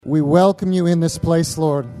We welcome you in this place,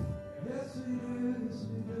 Lord.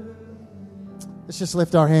 Let's just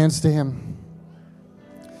lift our hands to Him.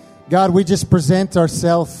 God, we just present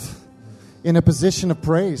ourselves in a position of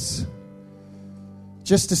praise.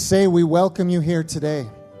 Just to say we welcome you here today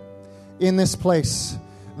in this place.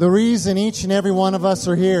 The reason each and every one of us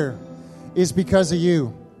are here is because of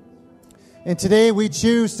you. And today we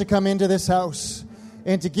choose to come into this house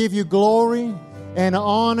and to give you glory and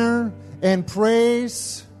honor and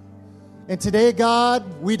praise. And today,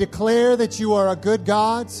 God, we declare that you are a good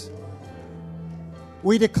God.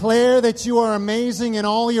 We declare that you are amazing in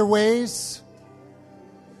all your ways.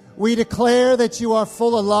 We declare that you are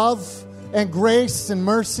full of love and grace and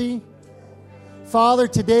mercy. Father,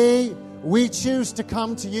 today we choose to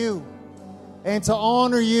come to you and to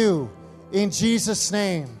honor you in Jesus'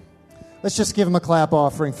 name. Let's just give him a clap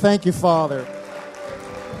offering. Thank you, Father.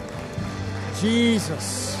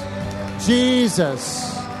 Jesus. Jesus.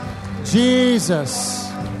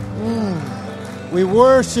 Jesus. We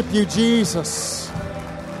worship you, Jesus.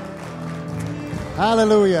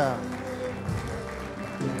 Hallelujah.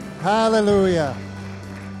 Hallelujah.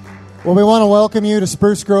 Well, we want to welcome you to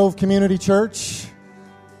Spruce Grove Community Church.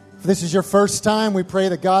 If this is your first time, we pray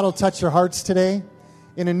that God will touch your hearts today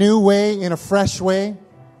in a new way, in a fresh way.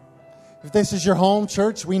 If this is your home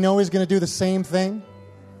church, we know He's going to do the same thing.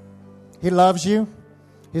 He loves you.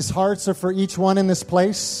 His hearts are for each one in this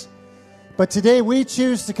place. But today we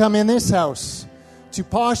choose to come in this house to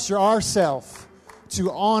posture ourselves to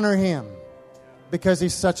honor Him because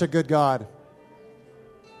He's such a good God.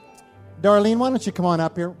 Darlene, why don't you come on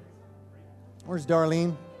up here? Where's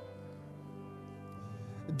Darlene?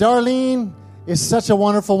 Darlene is such a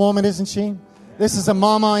wonderful woman, isn't she? This is a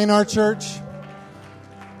mama in our church.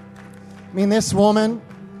 I mean, this woman,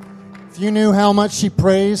 if you knew how much she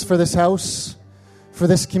prays for this house, for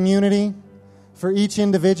this community, for each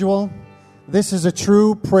individual, this is a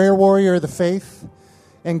true prayer warrior of the faith.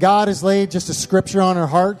 And God has laid just a scripture on her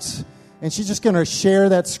heart, and she's just going to share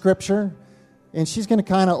that scripture, and she's going to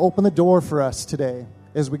kind of open the door for us today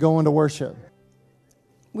as we go into worship.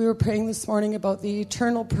 We were praying this morning about the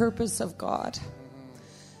eternal purpose of God,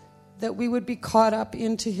 that we would be caught up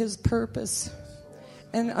into His purpose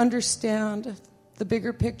and understand the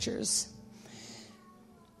bigger pictures.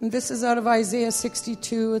 And this is out of Isaiah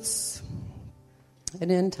 62. It's an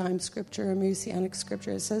end-time scripture, a messianic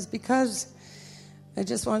scripture. It says, because, I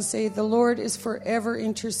just want to say, the Lord is forever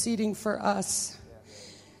interceding for us.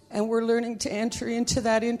 And we're learning to enter into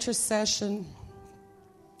that intercession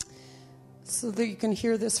so that you can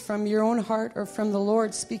hear this from your own heart or from the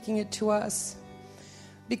Lord speaking it to us.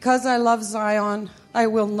 Because I love Zion, I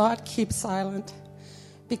will not keep silent.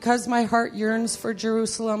 Because my heart yearns for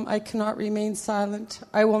Jerusalem, I cannot remain silent.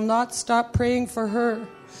 I will not stop praying for her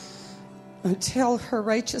until her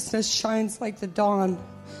righteousness shines like the dawn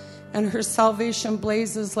and her salvation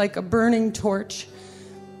blazes like a burning torch.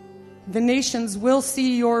 The nations will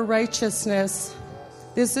see your righteousness.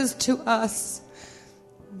 This is to us.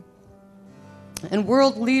 And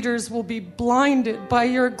world leaders will be blinded by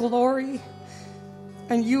your glory.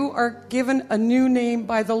 And you are given a new name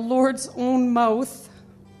by the Lord's own mouth.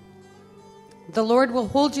 The Lord will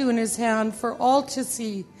hold you in His hand for all to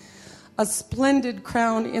see, a splendid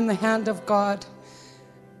crown in the hand of God.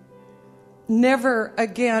 Never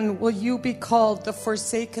again will you be called the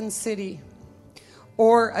forsaken city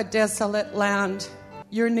or a desolate land.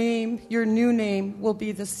 Your name, your new name, will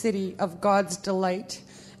be the city of God's delight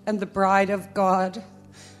and the bride of God.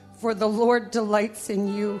 For the Lord delights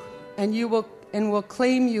in you, and will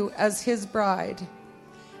claim you as His bride.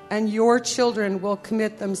 And your children will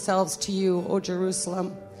commit themselves to you, O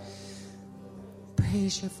Jerusalem.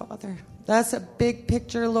 Praise you, Father. That's a big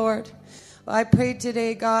picture, Lord. I pray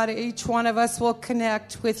today, God, each one of us will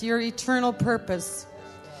connect with your eternal purpose.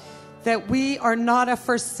 That we are not a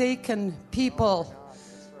forsaken people.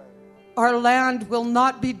 Our land will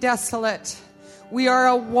not be desolate. We are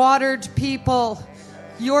a watered people.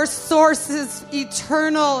 Your source is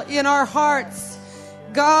eternal in our hearts.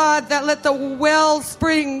 God, that let the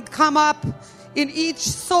wellspring come up in each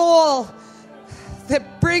soul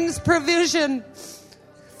that brings provision.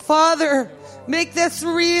 Father, make this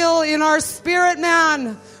real in our spirit,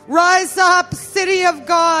 man. Rise up, city of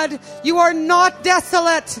God. You are not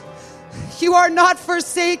desolate. You are not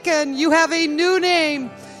forsaken. You have a new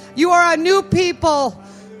name. You are a new people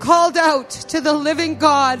called out to the living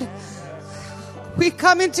God. We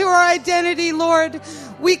come into our identity, Lord.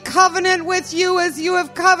 We covenant with you as you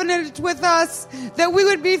have covenanted with us, that we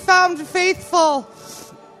would be found faithful.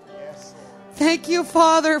 Thank you,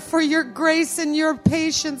 Father, for your grace and your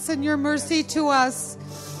patience and your mercy to us.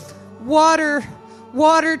 Water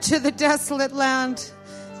water to the desolate land.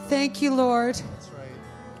 Thank you, Lord. That's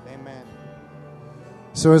right. Amen.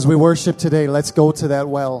 So as we worship today, let's go to that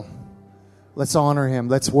well. Let's honor him.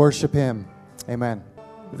 Let's worship him. Amen.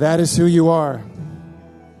 That is who you are.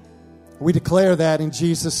 We declare that in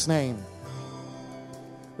Jesus' name.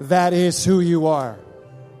 That is who you are.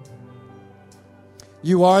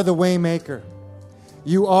 You are the way maker.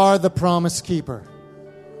 You are the promise keeper.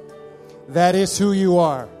 That is who you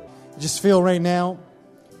are. I just feel right now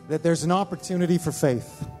that there's an opportunity for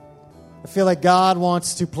faith. I feel like God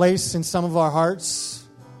wants to place in some of our hearts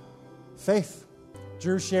faith.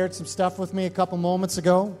 Drew shared some stuff with me a couple moments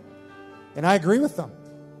ago, and I agree with them.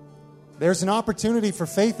 There's an opportunity for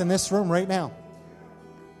faith in this room right now.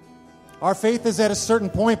 Our faith is at a certain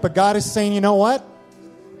point, but God is saying, you know what?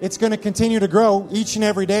 It's going to continue to grow each and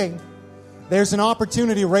every day. There's an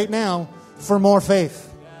opportunity right now for more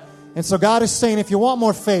faith. And so God is saying, if you want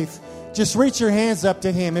more faith, just reach your hands up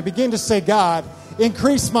to him and begin to say, God,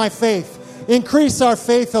 increase my faith. Increase our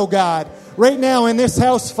faith, oh God. Right now in this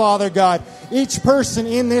house, Father God, each person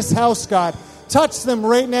in this house, God, touch them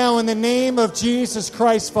right now in the name of Jesus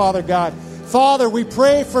Christ, Father God. Father, we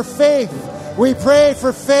pray for faith. We pray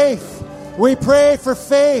for faith. We pray for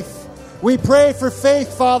faith. We pray for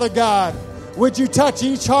faith, Father God. Would you touch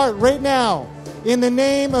each heart right now in the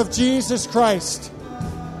name of Jesus Christ?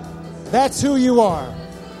 That's who you are.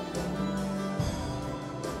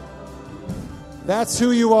 That's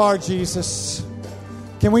who you are, Jesus.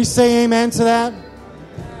 Can we say amen to that?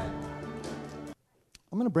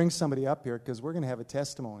 I'm going to bring somebody up here because we're going to have a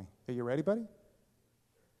testimony. Are you ready, buddy?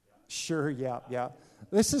 Sure, yeah.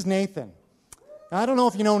 This is Nathan. I don't know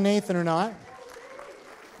if you know Nathan or not.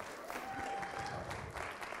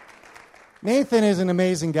 Nathan is an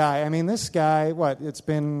amazing guy. I mean, this guy, it's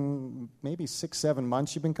been maybe 6-7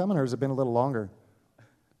 months you've been coming, or has it been a little longer?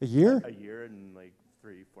 A year? A year and like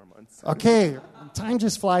 3-4 months. Okay, time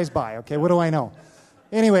just flies by. Okay, what do I know?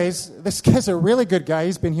 Anyways, this guy's a really good guy.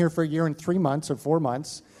 He's been here for a year and 3 months or 4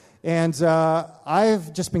 months. And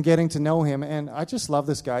I've just been getting to know him, and I just love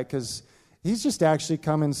this guy because he's just actually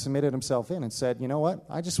come and submitted himself in and said, you know what,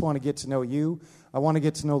 I just want to get to know you. I want to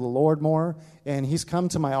get to know the Lord more. And he's come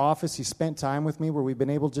to my office. He spent time with me where we've been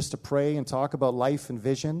able just to pray and talk about life and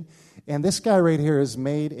vision. And this guy right here has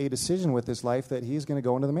made a decision with his life that he's going to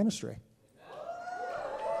go into the ministry.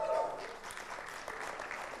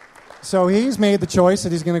 So he's made the choice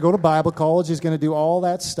that he's going to go to Bible college. He's going to do all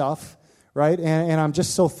that stuff, right? And I'm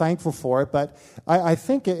just so thankful for it. But I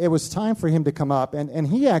think it was time for him to come up. And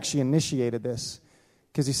he actually initiated this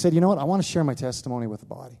because he said, you know what, I want to share my testimony with the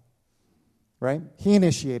body, right? He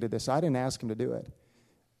initiated this. I didn't ask him to do it.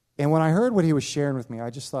 And when I heard what he was sharing with me, I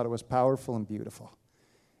just thought it was powerful and beautiful.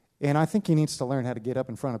 And I think he needs to learn how to get up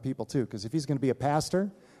in front of people too, because if he's going to be a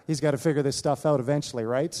pastor, he's got to figure this stuff out eventually,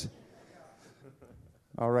 right?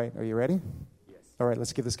 All right, are you ready? Yes. All right,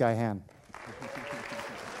 let's give this guy a hand.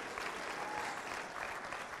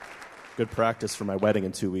 Good practice for my wedding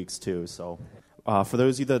in 2 weeks, too. So, for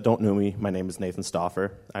those of you that don't know me, my name is Nathan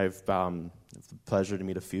Stauffer. I've the pleasure to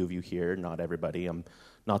meet a few of you here, not everybody. I'm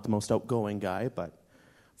not the most outgoing guy, but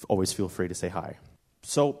always feel free to say hi.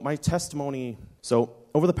 So, my testimony,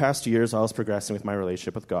 over the past 2 years, I was progressing with my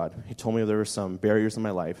relationship with God. He told me there were some barriers in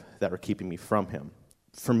my life that were keeping me from him.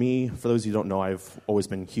 For me, for those of you who don't know, I've always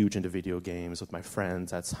been huge into video games with my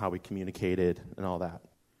friends. That's how we communicated and all that.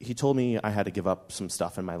 He told me I had to give up some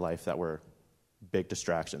stuff in my life that were big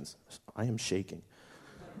distractions. I am shaking.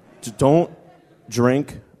 Don't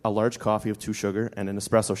drink a large coffee with 2 sugar and an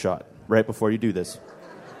espresso shot right before you do this.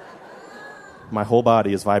 My whole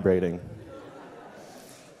body is vibrating.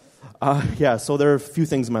 So there are a few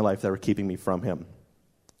things in my life that were keeping me from him.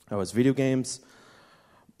 It was video games,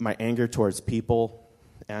 my anger towards people,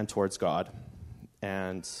 and towards God,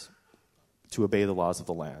 and to obey the laws of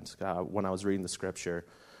the land. When I was reading the scripture,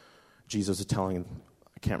 Jesus was telling,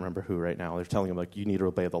 I can't remember who right now, they're telling him, like, you need to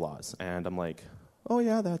obey the laws. And I'm like, oh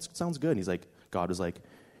yeah, that sounds good. And he's like, God was like,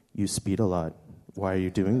 you speed a lot. Why are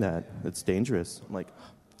you doing that? It's dangerous. I'm like,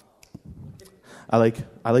 I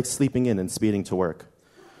like sleeping in and speeding to work.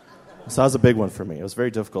 So that was a big one for me. It was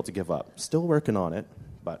very difficult to give up. Still working on it,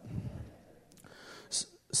 but...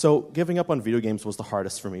 So giving up on video games was the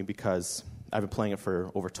hardest for me because I've been playing it for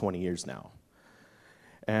over 20 years now.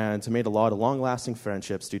 And I made a lot of long-lasting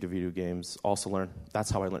friendships due to video games. Also that's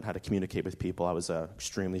how I learned how to communicate with people. I was an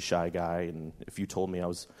extremely shy guy, and if you told me I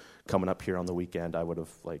was coming up here on the weekend, I would have,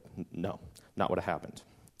 no, not what happened.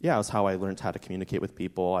 Yeah, that's how I learned how to communicate with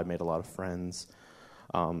people. I made a lot of friends.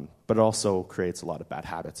 But it also creates a lot of bad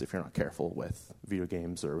habits if you're not careful with video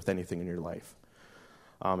games or with anything in your life.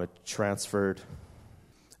 It transferred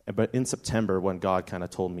But in September, when God kind of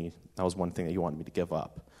told me that was one thing that he wanted me to give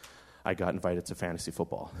up, I got invited to fantasy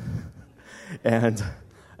football. And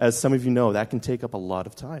as some of you know, that can take up a lot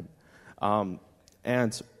of time.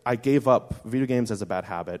 And I gave up video games as a bad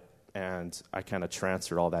habit, and I kind of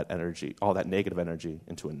transferred all that energy, all that negative energy,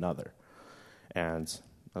 into another. And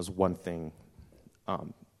that was one thing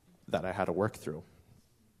that I had to work through.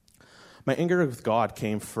 My anger with God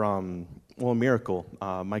came from, a miracle.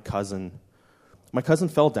 My cousin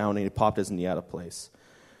fell down and he popped his knee out of place.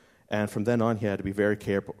 And from then on, he had to be very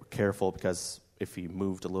careful because if he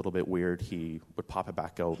moved a little bit weird, he would pop it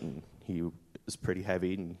back out, and he was pretty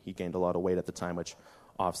heavy, and he gained a lot of weight at the time, which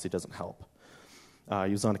obviously doesn't help.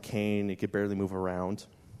 He was on a cane. He could barely move around.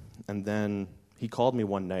 And then he called me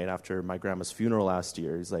one night after my grandma's funeral last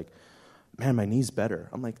year. He's like, man, my knee's better.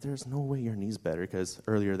 I'm like, there's no way your knee's better, because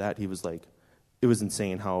earlier that he was like, it was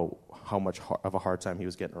insane how much of a hard time he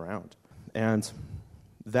was getting around. And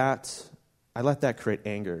that, I let that create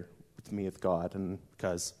anger with me with God, and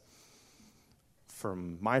because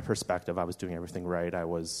from my perspective, I was doing everything right. I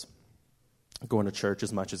was going to church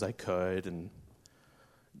as much as I could and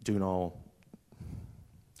I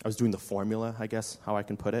was doing the formula, I guess, how I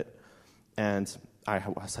can put it. And I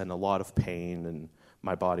was in a lot of pain, and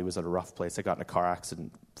my body was at a rough place. I got in a car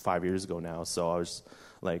accident 5 years ago now, so I was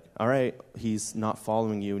like, all right, he's not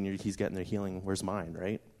following you, and he's getting their healing. Where's mine,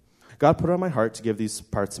 right? God put it on my heart to give these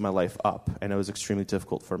parts of my life up, and it was extremely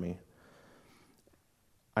difficult for me.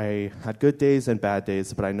 I had good days and bad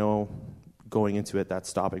days, but I know going into it that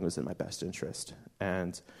stopping was in my best interest.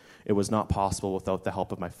 And it was not possible without the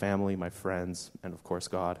help of my family, my friends, and of course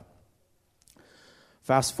God.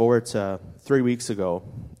 Fast forward to 3 weeks ago,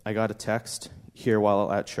 I got a text here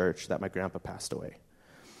while at church that my grandpa passed away.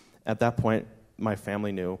 At that point, my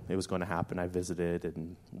family knew it was going to happen. I visited,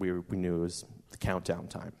 and we knew it was the countdown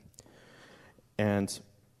time. And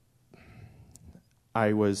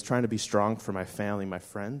I was trying to be strong for my family, my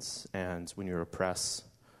friends, and when you repress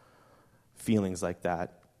feelings like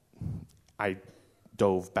that, I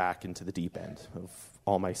dove back into the deep end of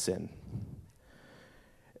all my sin.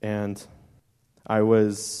 And I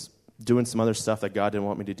was doing some other stuff that God didn't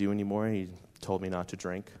want me to do anymore. He told me not to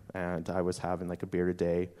drink, and I was having like a beer a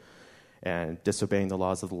day and disobeying the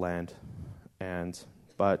laws of the land.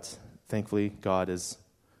 But thankfully, God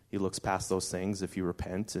He looks past those things if you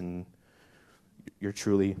repent and you're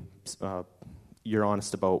truly, you're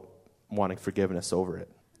honest about wanting forgiveness over it.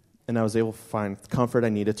 And I was able to find the comfort I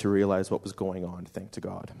needed to realize what was going on, thank to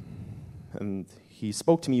God. And he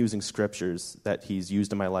spoke to me using scriptures that he's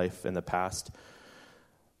used in my life in the past,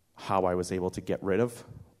 how I was able to get rid of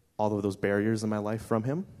all of those barriers in my life from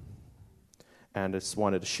him. And I just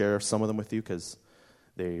wanted to share some of them with you because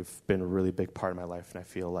they've been a really big part of my life, and I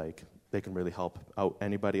feel like they can really help out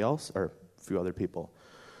anybody else or a few other people.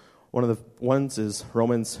 One of the ones is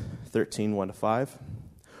Romans 13, 1-5.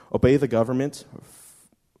 Obey the government,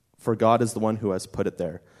 for God is the one who has put it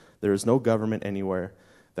there. There is no government anywhere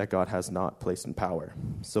that God has not placed in power.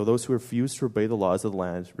 So those who refuse to obey the laws of the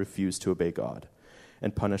land refuse to obey God,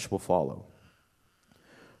 and punish will follow.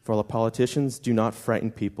 For the politicians do not frighten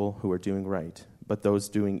people who are doing right, but those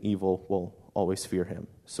doing evil will always fear him.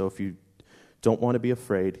 So if you don't want to be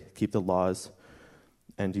afraid, keep the laws,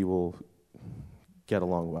 and you will get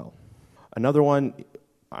along well. Another one,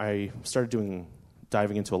 I started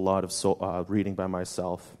diving into a lot of reading by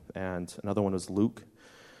myself, and another one was Luke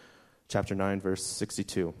chapter 9, verse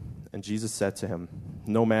 62. And Jesus said to him,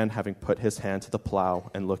 "No man having put his hand to the plow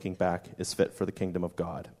and looking back is fit for the kingdom of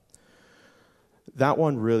God." That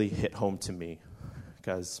one really hit home to me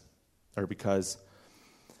because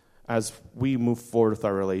as we move forward with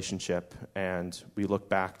our relationship and we look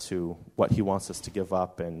back to what he wants us to give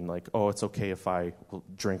up and like, oh, it's okay if I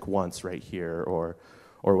drink once right here or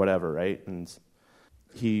whatever, right? And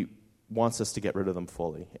he wants us to get rid of them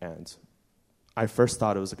fully. And I first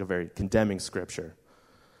thought it was like a very condemning scripture.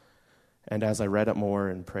 And as I read it more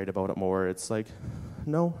and prayed about it more, it's like,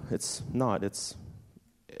 no, it's not. It's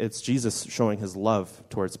Jesus showing his love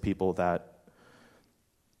towards people that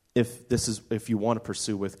if you want to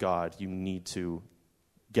pursue with God, you need to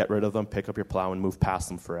get rid of them, pick up your plow, and move past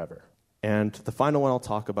them forever. And the final one I'll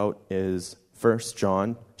talk about is 1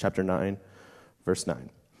 John chapter 9, verse 9.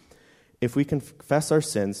 If we confess our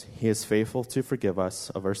sins, he is faithful to forgive us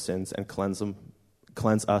of our sins and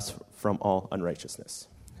cleanse us from all unrighteousness.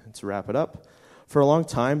 And to wrap it up, for a long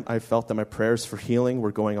time, I felt that my prayers for healing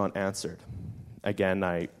were going unanswered. Again,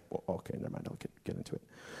 okay, never mind, I'll get into it.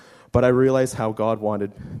 But I realized how God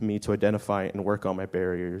wanted me to identify and work on my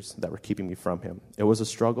barriers that were keeping me from him. It was a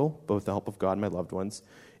struggle, but with the help of God and my loved ones,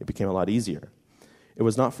 it became a lot easier. It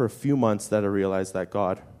was not for a few months that I realized that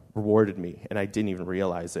God rewarded me, and I didn't even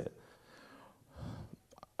realize it.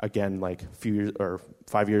 Again, like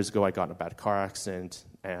 5 years ago, I got in a bad car accident,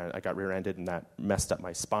 and I got rear-ended, and that messed up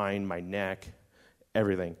my spine, my neck,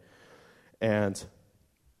 everything. And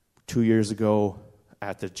 2 years ago,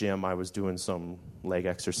 at the gym, I was doing some leg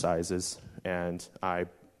exercises, and I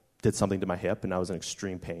did something to my hip, and I was in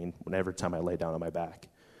extreme pain every time I lay down on my back.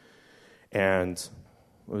 And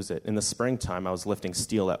what was it? In the springtime, I was lifting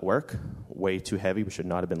steel at work, way too heavy. We should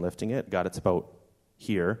not have been lifting it. Got it to about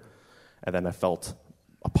here, and then I felt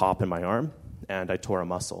a pop in my arm, and I tore a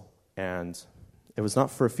muscle. And it was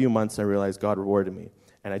not for a few months I realized God rewarded me.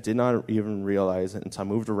 And I did not even realize it until I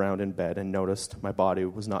moved around in bed and noticed my body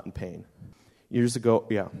was not in pain. Years ago,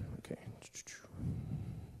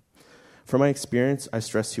 From my experience, I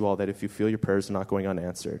stress to you all that if you feel your prayers are not going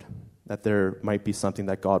unanswered, that there might be something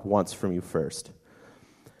that God wants from you first.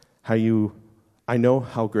 I know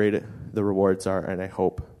how great the rewards are, and I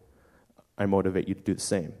hope I motivate you to do the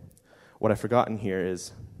same. What I've forgotten here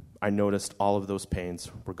is I noticed all of those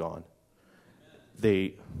pains were gone.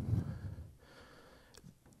 I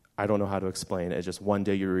don't know how to explain it. It's just one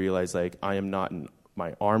day you realize, like,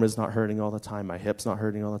 my arm is not hurting all the time, my hip's not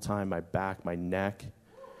hurting all the time, my back, my neck.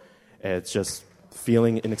 It's just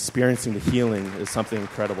feeling and experiencing the healing is something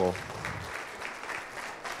incredible.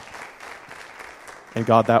 And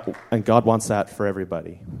God wants that for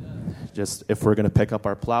everybody. Just if we're going to pick up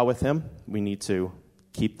our plow with Him, we need to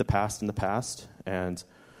keep the past in the past and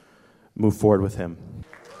move forward with Him.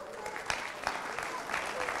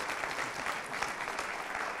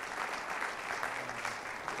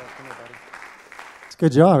 It's a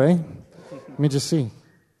good job, eh? Let me just see.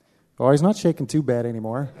 Oh, he's not shaking too bad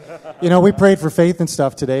anymore. We prayed for faith and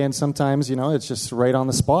stuff today, and sometimes, it's just right on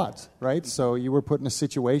the spot, right? So you were put in a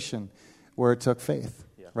situation where it took faith,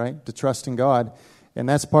 right, to trust in God. And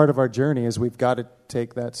that's part of our journey, is we've got to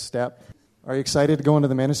take that step. Are you excited to go into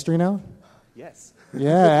the ministry now? Yes.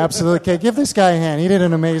 Yeah, absolutely. Okay, give this guy a hand. He did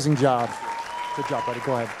an amazing job. Good job, buddy.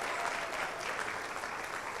 Go ahead.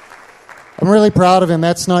 I'm really proud of him.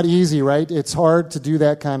 That's not easy, right? It's hard to do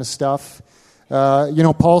that kind of stuff.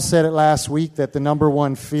 Paul said it last week that the number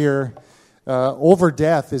one fear over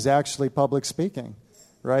death is actually public speaking,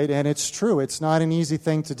 right? And it's true. It's not an easy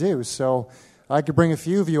thing to do. So I could bring a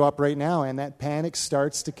few of you up right now, and that panic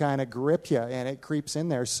starts to kind of grip you, and it creeps in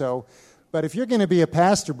there. So, but if you're going to be a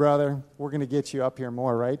pastor, brother, we're going to get you up here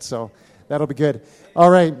more, right? So that'll be good. All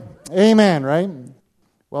right. Amen, right?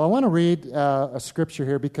 Well, I want to read a scripture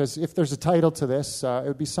here, because if there's a title to this, it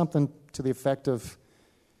would be something to the effect of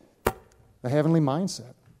the heavenly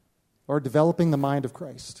mindset, or developing the mind of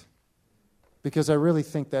Christ, because I really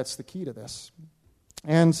think that's the key to this.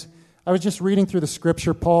 And I was just reading through the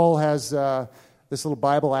scripture. Paul has this little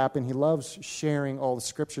Bible app, and he loves sharing all the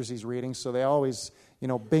scriptures he's reading, so they always,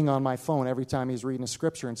 bing on my phone every time he's reading a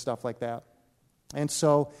scripture and stuff like that. And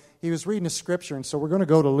so he was reading a scripture, and so we're going to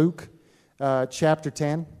go to Luke chapter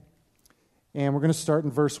 10, and we're going to start in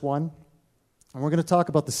verse 1, and we're going to talk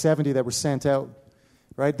about the 70 that were sent out.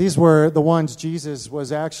 Right? These were the ones Jesus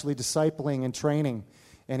was actually discipling and training,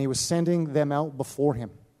 and he was sending them out before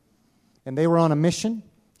him. And they were on a mission.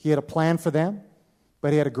 He had a plan for them,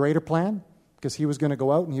 but he had a greater plan, because he was going to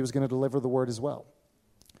go out and he was going to deliver the word as well.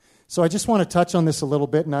 So I just want to touch on this a little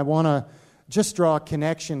bit, and I want to just draw a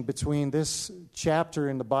connection between this chapter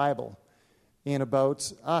in the Bible and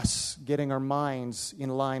about us getting our minds in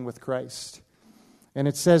line with Christ. And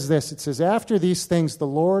it says this. It says, after these things the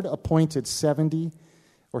Lord appointed 70,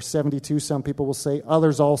 or 72, some people will say,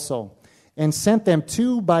 others also, and sent them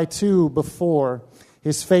 2 by 2 before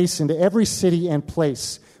his face into every city and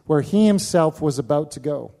place where he himself was about to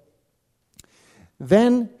go.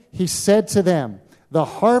 Then he said to them, the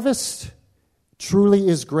harvest truly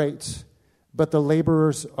is great, but the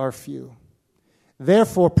laborers are few.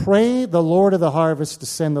 Therefore pray the Lord of the harvest to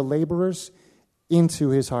send the laborers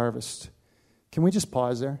into his harvest. Can we just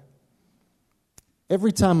pause there?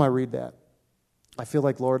 Every time I read that, I feel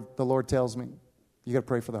like the Lord tells me, you got to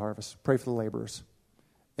pray for the harvest, pray for the laborers.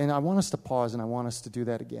 And I want us to pause, and I want us to do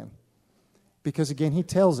that again. Because again, he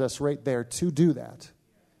tells us right there to do that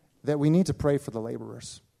we need to pray for the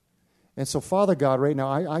laborers. And so, Father God, right now,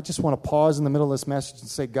 I just want to pause in the middle of this message and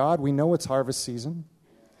say, God, we know it's harvest season.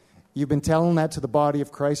 You've been telling that to the body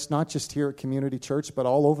of Christ, not just here at Community Church, but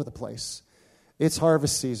all over the place. It's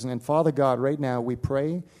harvest season. And Father God, right now, we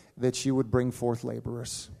pray that you would bring forth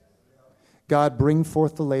laborers. God, bring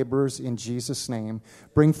forth the laborers in Jesus' name.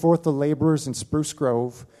 Bring forth the laborers in Spruce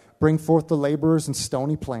Grove. Bring forth the laborers in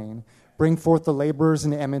Stony Plain. Bring forth the laborers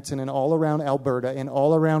in Edmonton and all around Alberta and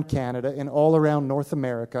all around Canada and all around North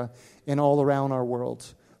America and all around our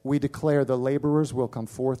world. We declare the laborers will come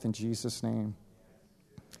forth in Jesus' name.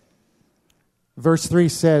 Verse 3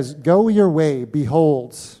 says, "Go your way,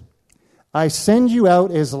 behold, I send you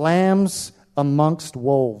out as lambs amongst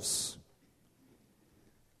wolves."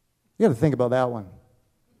 You got to think about that one.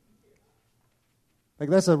 Like,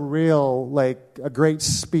 that's a real, a great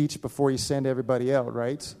speech before you send everybody out,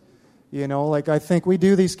 right? You know, I think we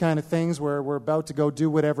do these kind of things where we're about to go do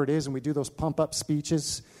whatever it is, and we do those pump-up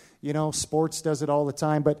speeches. You know, sports does it all the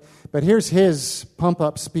time. But here's his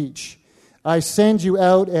pump-up speech. "I send you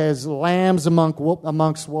out as lambs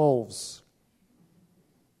amongst wolves."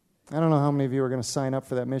 I don't know how many of you are going to sign up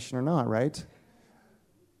for that mission or not, right?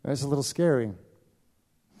 That's a little scary.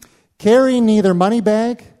 "Carry neither money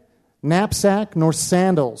bag, knapsack, nor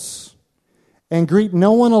sandals, and greet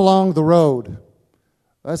no one along the road."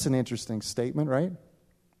 That's an interesting statement, right?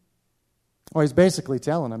 Well, he's basically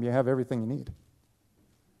telling them you have everything you need,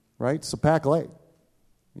 right? So pack light.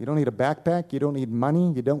 You don't need a backpack. You don't need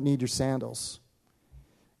money. You don't need your sandals.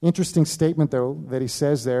 Interesting statement, though, that he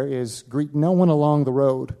says there is greet no one along the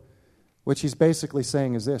road, which he's basically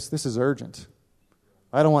saying is this is urgent.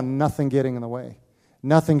 I don't want nothing getting in the way.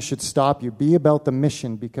 Nothing should stop you. Be about the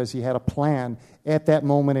mission, because he had a plan at that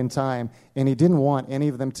moment in time, and he didn't want any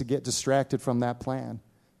of them to get distracted from that plan.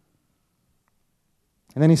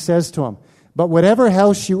 And then he says to them, "But whatever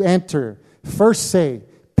house you enter, first say,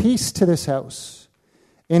 'Peace to this house.'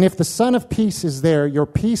 And if the Son of Peace is there, your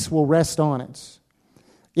peace will rest on it.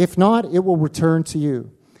 If not, it will return to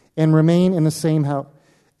you, and remain in the same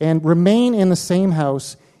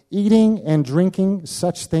house, eating and drinking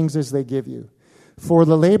such things as they give you. For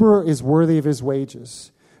the laborer is worthy of his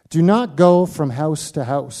wages. Do not go from house to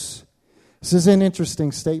house." This is an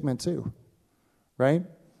interesting statement too, right?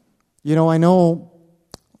 You know, I know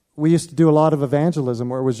we used to do a lot of evangelism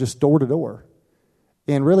where it was just door to door.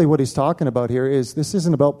 And really what he's talking about here is this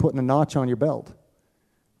isn't about putting a notch on your belt,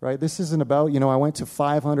 right? This isn't about, I went to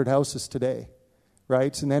 500 houses today,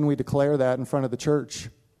 right? And then we declare that in front of the church.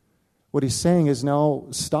 What he's saying is, no,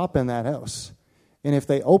 stop in that house. And if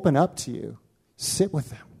they open up to you, sit with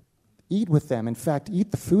them. Eat with them. In fact,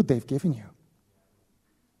 eat the food they've given you.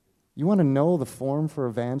 You want to know the form for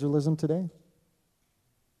evangelism today?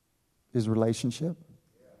 Is relationship.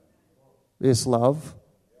 Is love.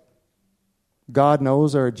 God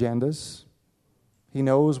knows our agendas. He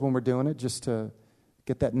knows when we're doing it just to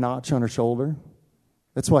get that notch on our shoulder.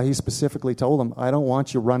 That's why he specifically told them, I don't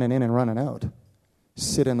want you running in and running out.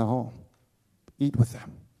 Sit in the home. Eat with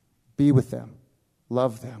them. Be with them.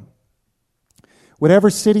 Love them. Whatever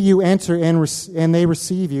city you enter and they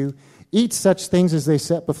receive you, eat such things as they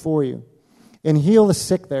set before you, and heal the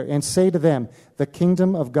sick there, and say to them, the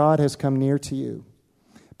kingdom of God has come near to you.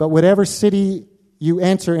 But whatever city you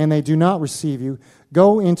enter and they do not receive you,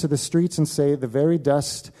 go into the streets and say, the very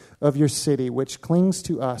dust of your city, which clings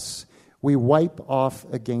to us, we wipe off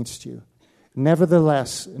against you.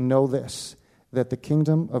 Nevertheless, know this, that the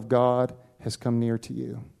kingdom of God has come near to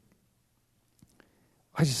you.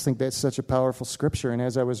 I just think that's such a powerful scripture. And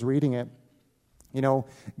as I was reading it,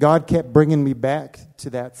 God kept bringing me back to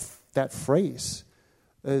that phrase,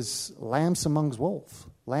 as lambs amongst wolves.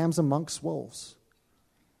 Lambs amongst wolves.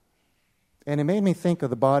 And it made me think of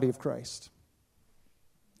the body of Christ.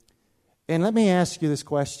 And let me ask you this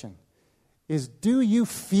question. Do you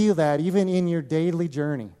feel that even in your daily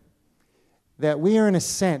journey? That we are in a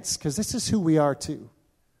sense, because this is who we are too.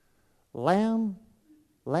 Lambs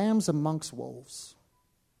amongst wolves.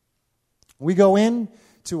 We go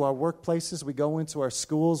into our workplaces, we go into our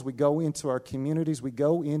schools, we go into our communities, we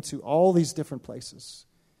go into all these different places.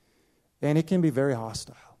 And it can be very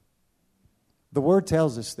hostile. The Word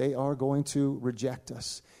tells us they are going to reject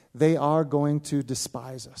us. They are going to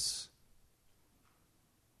despise us.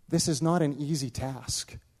 This is not an easy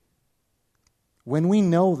task. When we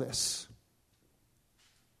know this,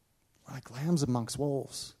 we're like lambs amongst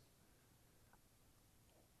wolves.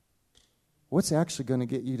 What's actually going to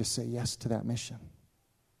get you to say yes to that mission?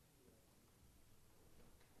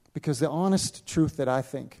 Because the honest truth that I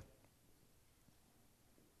think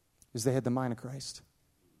is they had the mind of Christ.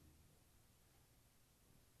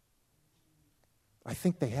 I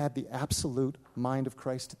think they had the absolute mind of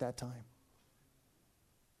Christ at that time.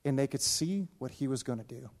 And they could see what he was going to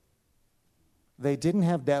do. They didn't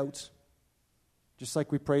have doubt. Just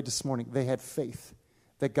like we prayed this morning, they had faith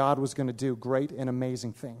that God was going to do great and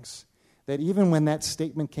amazing things. That even when that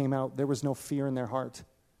statement came out, there was no fear in their heart.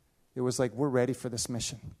 It was like, we're ready for this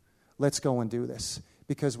mission. Let's go and do this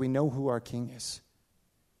because we know who our King is.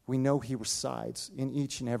 We know he resides in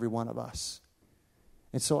each and every one of us.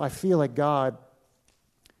 And so I feel like God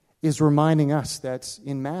is reminding us that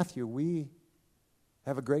in Matthew, we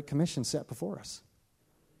have a great commission set before us.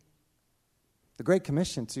 The Great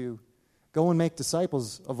Commission to go and make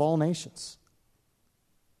disciples of all nations.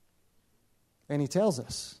 And he tells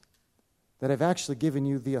us that I've actually given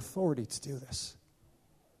you the authority to do this.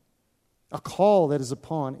 A call that is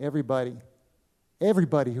upon everybody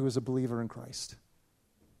who is a believer in Christ.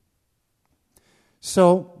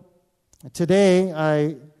 So today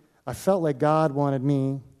I felt like God wanted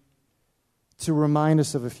me to remind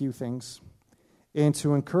us of a few things and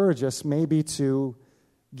to encourage us maybe to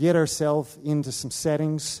get ourselves into some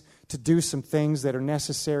settings, to do some things that are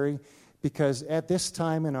necessary, because at this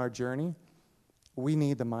time in our journey, we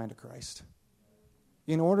need the mind of Christ.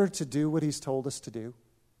 In order to do what he's told us to do,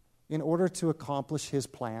 in order to accomplish his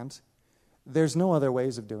plans, there's no other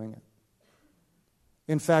ways of doing it.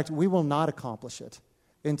 In fact, we will not accomplish it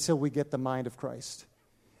until we get the mind of Christ.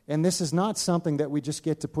 And this is not something that we just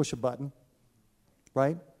get to push a button,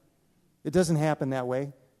 right? It doesn't happen that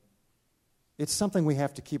way. It's something we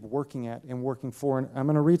have to keep working at and working for. And I'm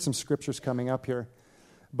going to read some scriptures coming up here.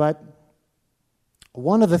 But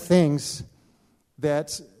one of the things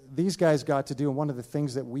that these guys got to do, and one of the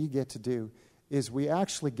things that we get to do, is we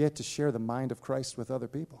actually get to share the mind of Christ with other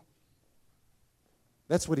people.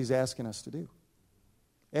 That's what he's asking us to do.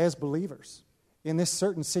 As believers, in this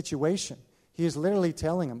certain situation, he is literally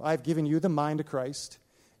telling them, I've given you the mind of Christ.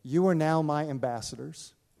 You are now my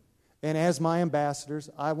ambassadors. And as my ambassadors,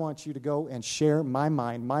 I want you to go and share my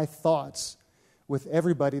mind, my thoughts with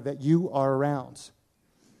everybody that you are around.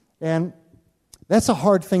 And that's a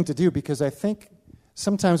hard thing to do, because I think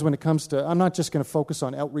sometimes when it comes to, I'm not just going to focus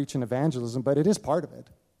on outreach and evangelism, but it is part of it,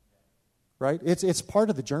 right? It's part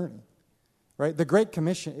of the journey, right? The Great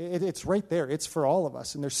Commission, it's right there. It's for all of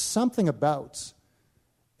us. And there's something about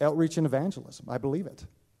outreach and evangelism. I believe it.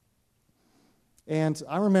 And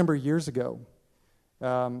I remember years ago,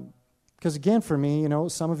 because again, for me,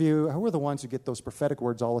 some of you, who are the ones who get those prophetic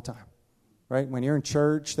words all the time, right? When you're in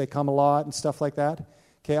church, they come a lot and stuff like that.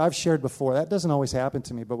 Okay, I've shared before. That doesn't always happen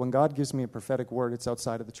to me, but when God gives me a prophetic word, it's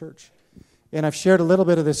outside of the church. And I've shared a little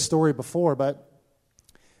bit of this story before, but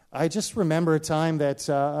I just remember a time that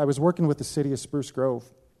I was working with the city of Spruce Grove,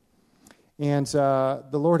 and the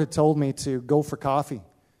Lord had told me to go for coffee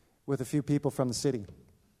with a few people from the city.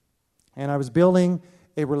 And I was building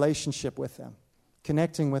a relationship with them,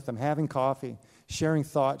 connecting with them, having coffee, sharing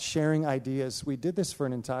thoughts, sharing ideas. We did this for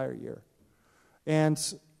an entire year. And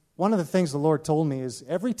one of the things the Lord told me is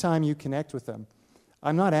every time you connect with them,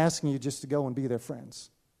 I'm not asking you just to go and be their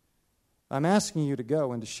friends. I'm asking you to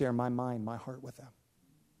go and to share my mind, my heart with them.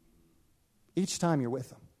 Each time you're with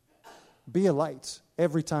them. Be a light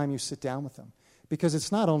every time you sit down with them. Because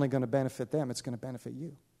it's not only going to benefit them, it's going to benefit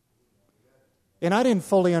you. And I didn't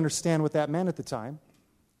fully understand what that meant at the time.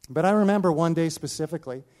 But I remember one day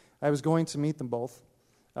specifically, I was going to meet them both.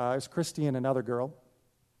 It was Christy and another girl.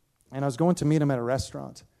 And I was going to meet them at a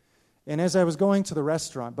restaurant. And as I was going to the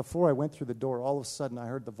restaurant, before I went through the door, all of a sudden I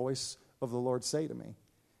heard the voice of the Lord say to me,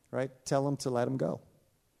 right, tell him to let him go.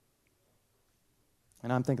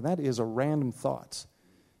 And I'm thinking, that is a random thought.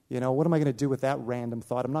 What am I going to do with that random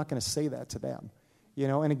thought? I'm not going to say that to them.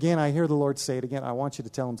 And again, I hear the Lord say it again, I want you to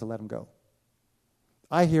tell him to let him go.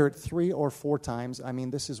 I hear it 3 or 4 times. I mean,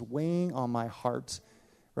 this is weighing on my heart,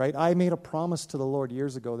 right? I made a promise to the Lord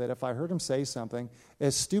years ago that if I heard him say something,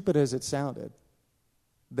 as stupid as it sounded,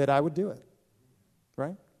 that I would do it,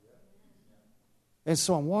 right? And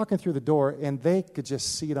so I'm walking through the door, and they could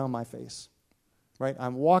just see it on my face, right?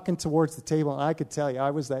 I'm walking towards the table, and I could tell you,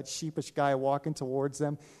 I was that sheepish guy walking towards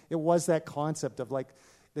them. It was that concept of like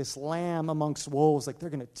this lamb amongst wolves, like they're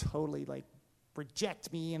going to totally like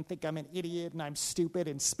reject me and think I'm an idiot and I'm stupid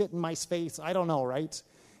and spit in my face. I don't know, right?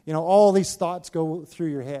 All these thoughts go through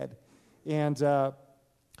your head. And so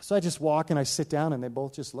I just walk and I sit down, and they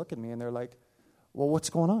both just look at me, and they're like, well, what's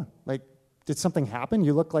going on? Like, did something happen?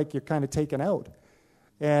 You look like you're kind of taken out.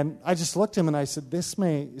 And I just looked at him and I said, this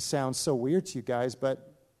may sound so weird to you guys,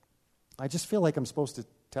 but I just feel like I'm supposed to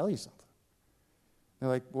tell you something. They're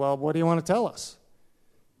like, well, what do you want to tell us?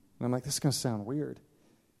 And I'm like, this is going to sound weird.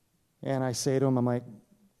 And I say to him, I'm like,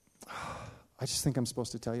 I just think I'm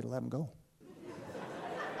supposed to tell you to let him go.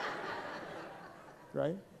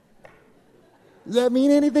 Right? Does that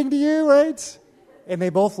mean anything to you, right? And they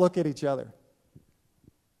both look at each other.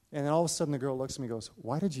 And then all of a sudden the girl looks at me and goes,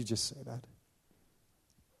 why did you just say that?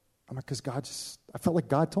 I'm like, because I felt like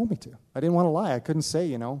God told me to. I didn't want to lie. I couldn't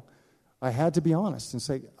say, I had to be honest and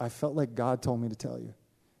say, I felt like God told me to tell you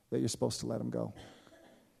that you're supposed to let him go.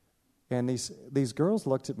 And these girls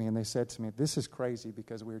looked at me and they said to me, this is crazy,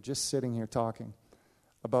 because we were just sitting here talking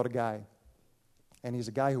about a guy, and he's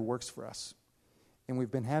a guy who works for us. And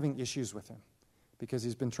we've been having issues with him because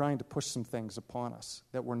he's been trying to push some things upon us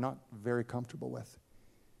that we're not very comfortable with.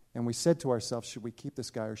 And we said to ourselves, should we keep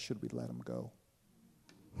this guy or should we let him go?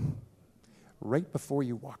 Right before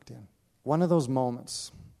you walked in. One of those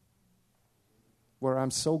moments where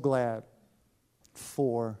I'm so glad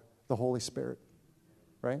for the Holy Spirit,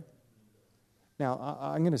 right? Now,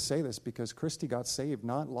 I'm going to say this because Christy got saved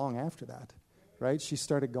not long after that, right? She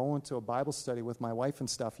started going to a Bible study with my wife and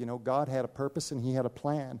stuff. You know, God had a purpose and he had a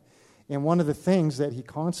plan. And one of the things that he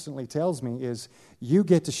constantly tells me is, you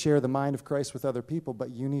get to share the mind of Christ with other people, but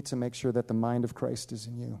you need to make sure that the mind of Christ is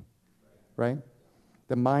in you, right?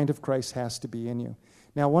 The mind of Christ has to be in you.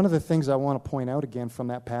 Now, one of the things I want to point out again from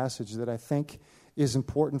that passage that I think is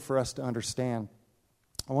important for us to understand,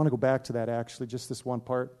 I want to go back to that actually, just this one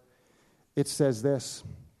part. It says this,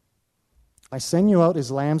 I send you out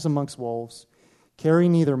as lambs amongst wolves, carry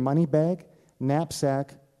neither money bag,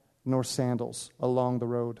 knapsack, nor sandals along the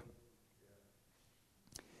road.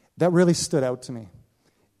 That really stood out to me.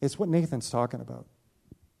 It's what Nathan's talking about,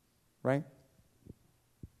 right?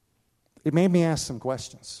 It made me ask some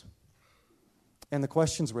questions. And the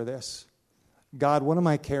questions were this: God, what am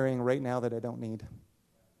I carrying right now that I don't need?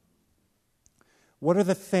 What are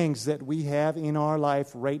the things that we have in our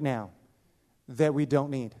life right now that we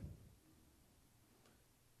don't need?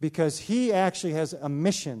 Because he actually has a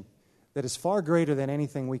mission that is far greater than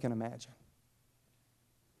anything we can imagine.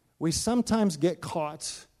 We sometimes get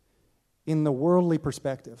caught in the worldly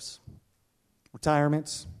perspectives.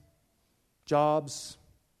 Retirements, jobs,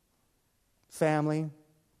 family,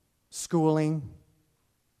 schooling,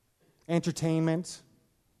 entertainment,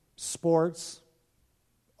 sports,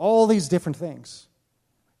 all these different things.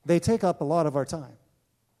 They take up a lot of our time.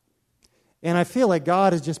 And I feel like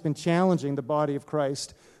God has just been challenging the body of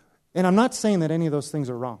Christ. And I'm not saying that any of those things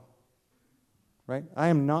are wrong, right? I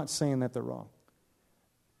am not saying that they're wrong.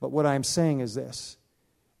 But what I'm saying is this,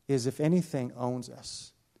 is if anything owns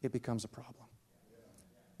us, it becomes a problem.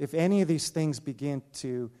 If any of these things begin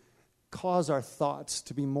to cause our thoughts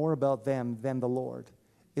to be more about them than the Lord,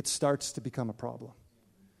 it starts to become a problem.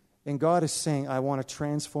 And God is saying, I want to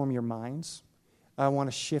transform your minds. I want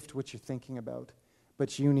to shift what you're thinking about.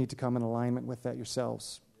 But you need to come in alignment with that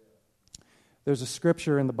yourselves. There's a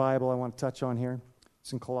scripture in the Bible I want to touch on here.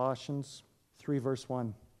 It's in Colossians 3, verse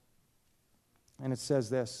 1. And it says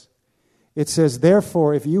this. It says,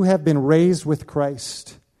 therefore, if you have been raised with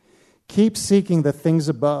Christ, keep seeking the things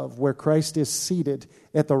above, where Christ is seated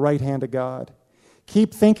at the right hand of God.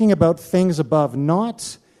 Keep thinking about things above,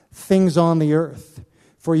 not things on the earth.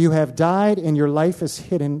 For you have died, and your life is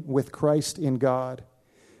hidden with Christ in God.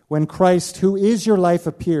 When Christ, who is your life,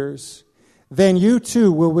 appears, then you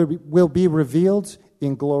too will be revealed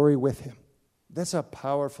in glory with him. That's a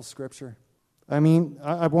powerful scripture. I mean,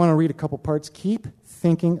 I want to read a couple parts. Keep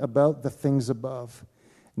thinking about the things above,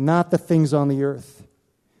 not the things on the earth.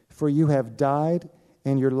 For you have died,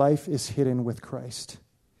 and your life is hidden with Christ.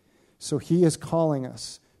 So he is calling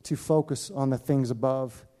us to focus on the things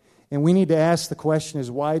above. And we need to ask the question is,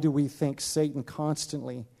 why do we think Satan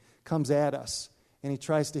constantly comes at us and he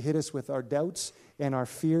tries to hit us with our doubts and our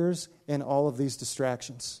fears and all of these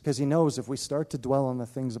distractions? Because he knows if we start to dwell on the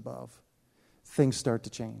things above, things start to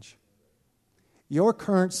change. Your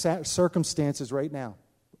current circumstances right now,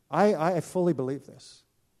 I fully believe this,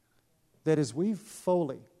 that as we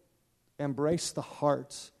fully embrace the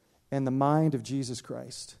heart and the mind of Jesus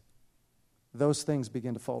Christ, those things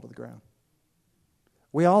begin to fall to the ground.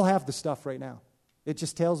 We all have the stuff right now. It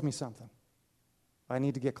just tells me something. I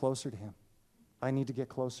need to get closer to him. I need to get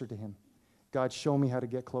closer to him. God, show me how to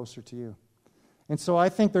get closer to you. And so I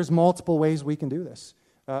think there's multiple ways we can do this.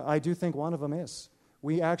 I do think one of them is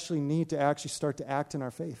we actually need to start to act in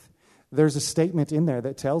our faith. There's a statement in there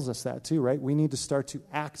that tells us that too, right? We need to start to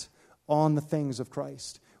act on the things of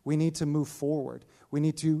Christ. We need to move forward. We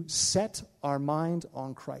need to set our mind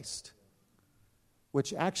on Christ,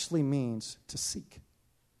 which actually means to seek,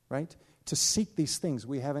 right? To seek these things.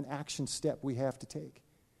 We have an action step we have to take,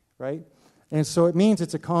 right? And so it means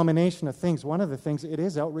it's a combination of things. One of the things, it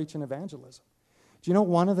is outreach and evangelism. Do you know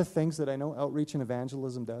one of the things that I know outreach and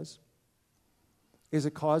evangelism does? Is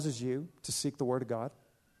it causes you to seek the Word of God.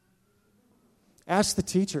 Ask the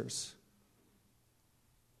teachers.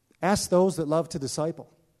 Ask those that love to disciple.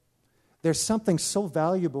 There's something so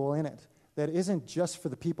valuable in it that isn't just for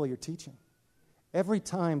the people you're teaching. Every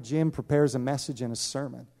time Jim prepares a message in a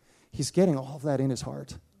sermon, he's getting all of that in his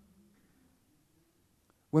heart.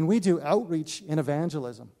 When we do outreach in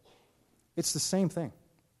evangelism, it's the same thing.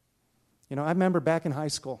 I remember back in high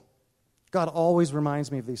school, God always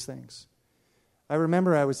reminds me of these things. I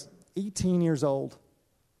remember I was 18 years old,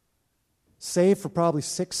 saved for probably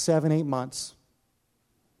 6, 7, 8 months,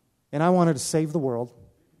 and I wanted to save the world,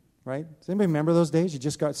 right? Does anybody remember those days? You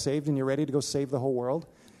just got saved and you're ready to go save the whole world?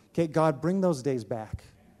 Okay, God, bring those days back,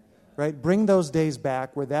 right? Bring those days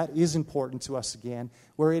back where that is important to us again,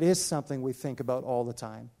 where it is something we think about all the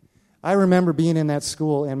time. I remember being in that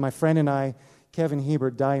school, and my friend and I, Kevin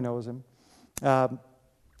Hebert, Di knows him,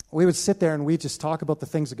 we would sit there and we'd just talk about the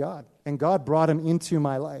things of God, and God brought him into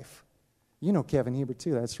my life. You know Kevin Hebert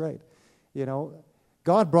too, that's right.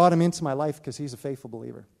 God brought him into my life because he's a faithful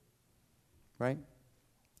believer, right?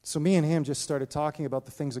 So me and him just started talking about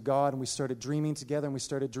the things of God, and we started dreaming together, and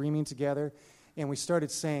we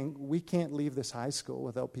started saying, we can't leave this high school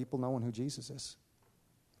without people knowing who Jesus is.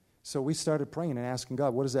 So we started praying and asking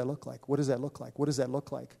God, what does that look like? What does that look like? What does that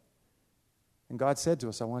look like? And God said to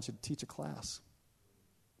us, I want you to teach a class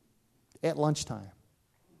at lunchtime.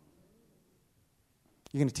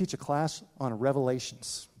 You're going to teach a class on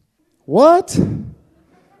Revelations. What?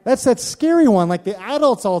 That's that scary one. Like the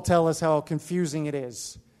adults all tell us how confusing it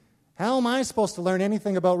is. How am I supposed to learn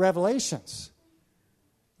anything about Revelations?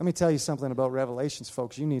 Let me tell you something about Revelations,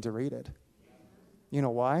 folks. You need to read it. You know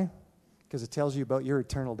why? Because it tells you about your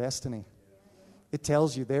eternal destiny. It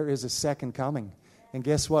tells you there is a second coming. And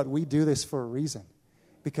guess what? We do this for a reason.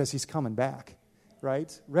 Because he's coming back.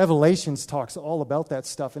 Right? Revelations talks all about that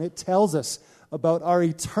stuff. And it tells us about our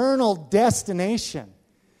eternal destination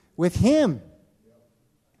with him.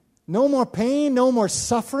 No more pain, no more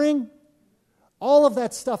suffering. All of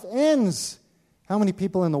that stuff ends. How many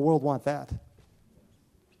people in the world want that?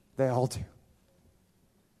 They all do.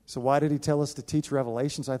 So why did he tell us to teach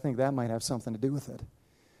Revelations? I think that might have something to do with it.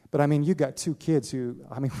 But you got 2 kids who,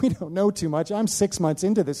 we don't know too much. I'm 6 months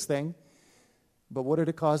into this thing. But what did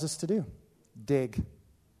it cause us to do? Dig.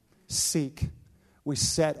 Seek. We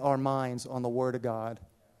set our minds on the Word of God.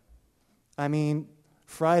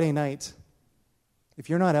 Friday night, if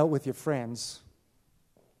you're not out with your friends,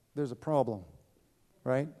 there's a problem,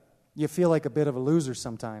 right? You feel like a bit of a loser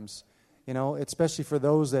sometimes, especially for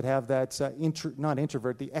those that have that, not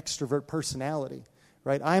introvert, the extrovert personality,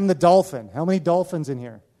 right? I'm the dolphin. How many dolphins in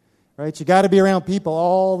here, right? You got to be around people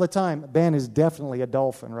all the time. Ben is definitely a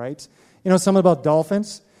dolphin, right? Something about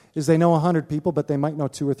dolphins is they know 100 people, but they might know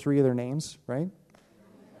 2 or 3 of their names, right?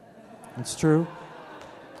 It's true.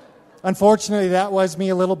 Unfortunately, that was me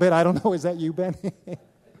a little bit. I don't know, is that you, Ben?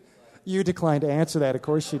 You declined to answer that. Of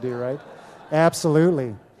course you do, right?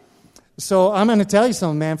 Absolutely. So I'm going to tell you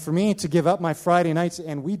something, man. For me to give up my Friday nights,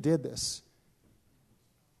 and we did this.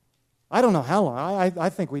 I don't know how long. I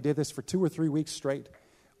think we did this for 2 or 3 weeks straight.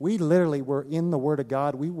 We literally were in the Word of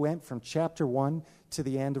God. We went from chapter 1 to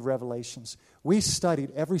the end of Revelations. We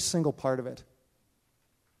studied every single part of it.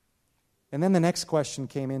 And then the next question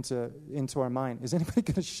came into our mind. Is anybody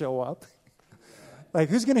going to show up?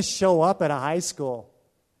 Who's going to show up at a high school?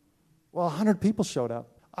 Well, 100 people showed up.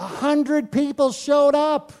 100 people showed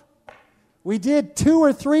up. We did 2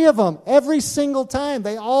 or 3 of them every single time.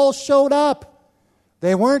 They all showed up.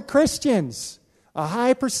 They weren't Christians. A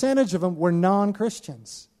high percentage of them were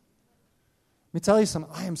non-Christians. Let me tell you something.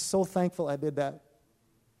 I am so thankful I did that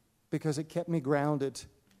because it kept me grounded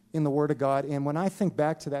in the Word of God. And when I think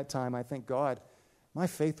back to that time, I think, God, my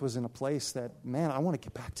faith was in a place that, man, I want to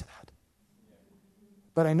get back to that.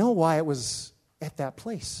 But I know why it was at that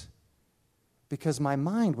place. Because my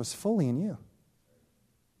mind was fully in you.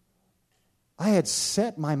 I had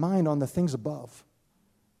set my mind on the things above,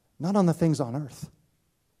 not on the things on earth.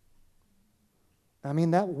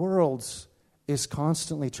 That world is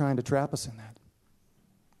constantly trying to trap us in that.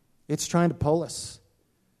 It's trying to pull us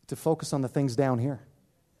to focus on the things down here.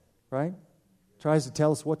 Right? Tries to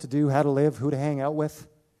tell us what to do, how to live, who to hang out with.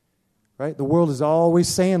 Right? The world is always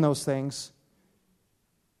saying those things.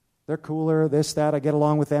 They're cooler, this, that, I get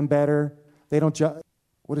along with them better. They don't judge.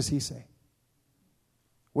 What does he say?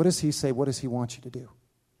 What does he say? What does he want you to do?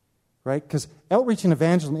 Right? Because outreach and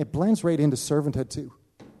evangelism, it blends right into servanthood too.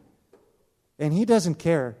 And he doesn't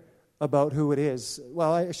care about who it is.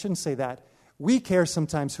 Well, I shouldn't say that. We care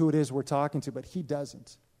sometimes who it is we're talking to, but he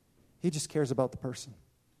doesn't. He just cares about the person.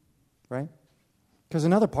 Right? Because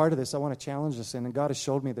another part of this I want to challenge us in, and God has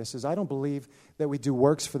showed me this, is I don't believe that we do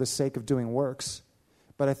works for the sake of doing works,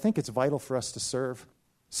 but I think it's vital for us to serve.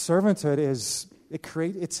 Servanthood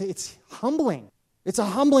it's humbling. It's a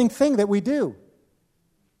humbling thing that we do.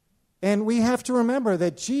 And we have to remember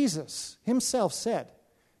that Jesus himself said,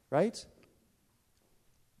 right?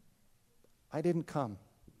 I didn't come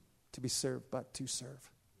to be served, but to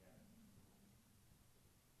serve.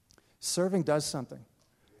 Serving does something.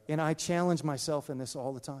 And I challenge myself in this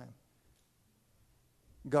all the time.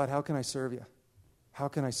 God, how can I serve you? How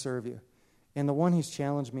can I serve you? And the one he's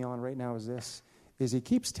challenged me on right now is this, is he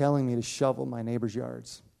keeps telling me to shovel my neighbor's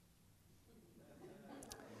yards.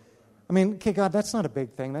 I mean, okay, God, that's not a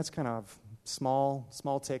big thing. That's kind of small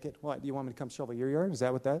ticket. What, do you want me to come shovel your yard? Is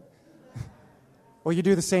that what that? Well, you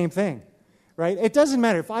do the same thing, right? It doesn't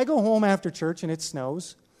matter. If I go home after church and it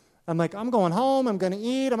snows, I'm like, I'm going home, I'm going to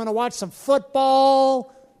eat, I'm going to watch some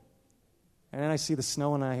football. And then I see the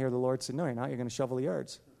snow and I hear the Lord say, no, you're not. You're going to shovel the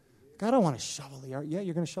yards. God, I don't want to shovel the yard. Yeah,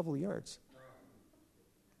 you're going to shovel the yards.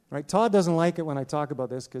 Right? Todd doesn't like it when I talk about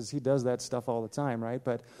this because he does that stuff all the time, right?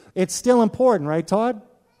 But it's still important, right, Todd?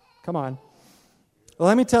 Come on. Well,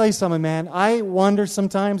 let me tell you something, man. I wonder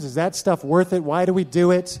sometimes, is that stuff worth it? Why do we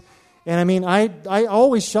do it? And I mean, I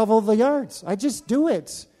always shovel the yards. I just do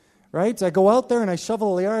it, right? I go out there and I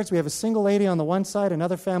shovel the yards. We have a single lady on the one side,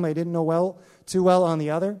 another family I didn't know too well on the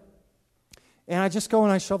other. And I just go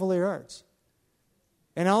and I shovel the yards.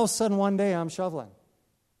 And all of a sudden one day I'm shoveling,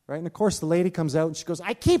 right? And of course the lady comes out and she goes,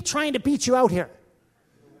 I keep trying to beat you out here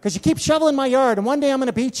because you keep shoveling my yard and one day I'm going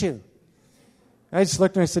to beat you. I just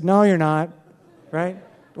looked at her and I said, no, you're not, right?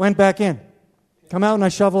 Went back in. Come out and I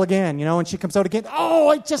shovel again, and she comes out again. Oh,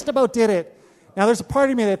 I just about did it. Now there's a part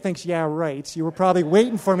of me that thinks, yeah, right. You were probably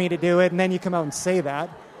waiting for me to do it and then you come out and say that,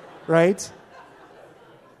 right?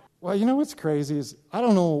 Well, you know what's crazy is I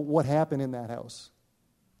don't know what happened in that house.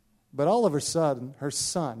 But all of a sudden, her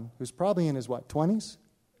son, who's probably in his, 20s?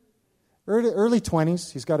 Early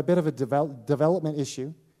 20s. He's got a bit of a development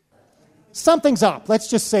issue. Something's up. Let's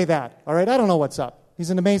just say that. All right? I don't know what's up.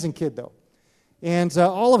 He's an amazing kid, though. And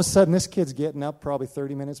all of a sudden, this kid's getting up probably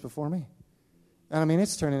 30 minutes before me. And I mean,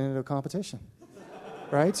 it's turning into a competition.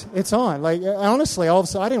 Right? It's on. Like, honestly, all of a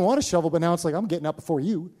sudden, I didn't want to shovel, but now it's like, I'm getting up before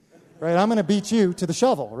you. Right? I'm going to beat you to the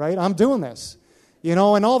shovel. Right? I'm doing this. And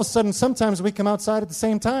all of a sudden, sometimes we come outside at the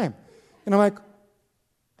same time. And I'm like,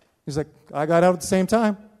 he's like, I got out at the same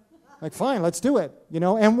time. Like, fine, let's do it.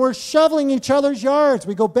 And we're shoveling each other's yards.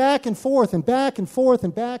 We go back and forth and back and forth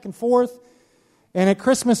and back and forth. And at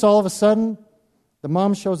Christmas, all of a sudden, the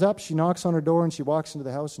mom shows up, she knocks on her door, and she walks into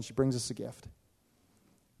the house, and she brings us a gift.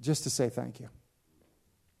 Just to say thank you.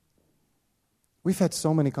 We've had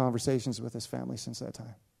so many conversations with this family since that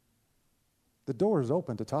time. The door is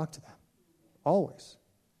open to talk to them. Always.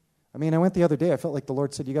 I mean, I went the other day. I felt like the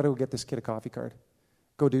Lord said, you got to go get this kid a coffee card.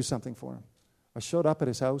 Go do something for him. I showed up at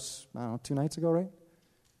his house, 2 nights ago, right?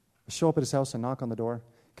 I show up at his house and knock on the door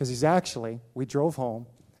because we drove home,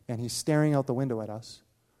 and he's staring out the window at us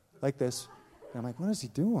like this. And I'm like, what is he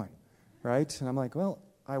doing? Right? And I'm like, well,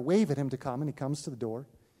 I wave at him to come, and he comes to the door.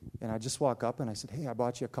 And I just walk up, and I said, hey, I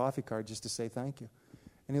bought you a coffee card just to say thank you.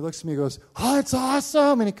 And he looks at me and goes, oh, it's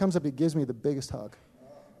awesome. And he comes up, he gives me the biggest hug.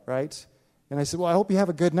 Right? And I said, well, I hope you have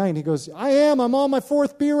a good night. And he goes, I am. I'm on my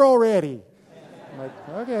 4th beer already. I'm like,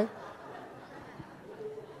 okay.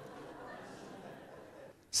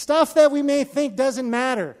 Stuff that we may think doesn't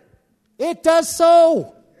matter. It does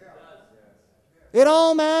so. It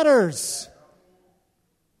all matters.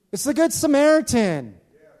 It's the Good Samaritan.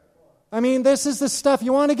 I mean, this is the stuff.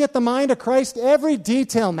 You want to get the mind of Christ? Every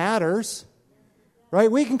detail matters. Right?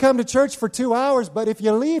 We can come to church for 2 hours, but if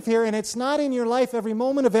you leave here and it's not in your life every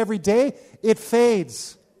moment of every day, it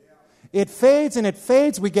fades. It fades and it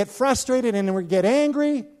fades. We get frustrated and we get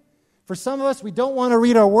angry. For some of us, we don't want to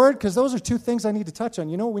read our word because those are 2 things I need to touch on.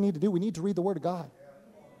 You know what we need to do? We need to read the Word of God.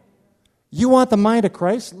 You want the mind of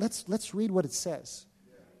Christ? Let's read what it says.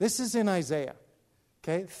 This is in Isaiah.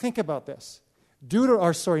 Okay? Think about this.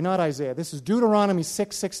 Not Isaiah. This is Deuteronomy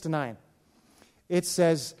 6:6-9. It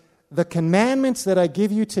says, the commandments that I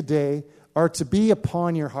give you today are to be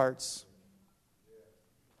upon your hearts.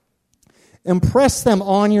 Impress them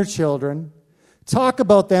on your children. Talk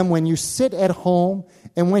about them when you sit at home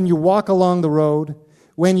and when you walk along the road,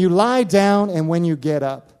 when you lie down and when you get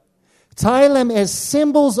up. Tie them as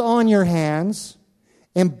symbols on your hands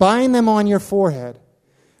and bind them on your forehead.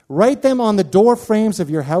 Write them on the door frames of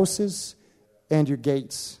your houses and your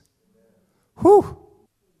gates. Whew!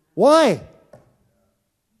 Why?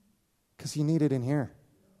 Because you need it in here.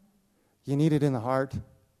 You need it in the heart.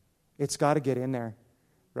 It's got to get in there,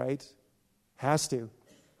 right? Has to.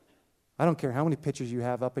 I don't care how many pictures you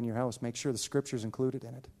have up in your house. Make sure the Scripture's included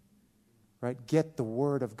in it, right? Get the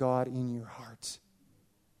Word of God in your heart.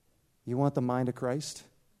 You want the mind of Christ?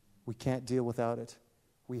 We can't deal without it.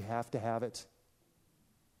 We have to have it.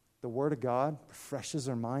 The Word of God refreshes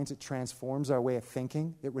our minds. It transforms our way of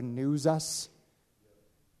thinking. It renews us.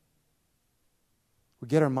 We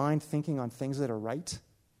get our mind thinking on things that are right.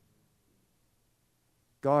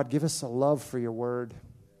 God, give us a love for your Word.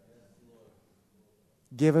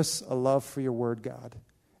 Give us a love for your word, God,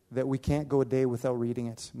 that we can't go a day without reading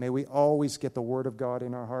it. May we always get the word of God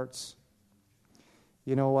in our hearts.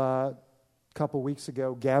 You know, a couple weeks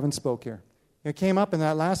ago, Gavin spoke here. It came up in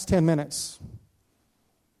that last 10 minutes.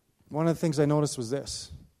 One of the things I noticed was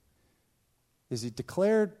this, is he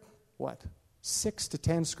declared, what, 6 to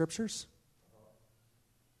 10 scriptures?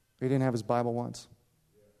 He didn't have his Bible once.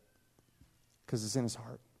 Because it's in his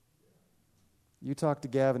heart. You talk to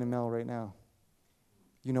Gavin and Mel right now.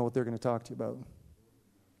 You know what they're going to talk to you about.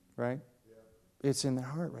 Right? It's in their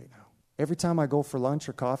heart right now. Every time I go for lunch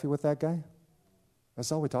or coffee with that guy,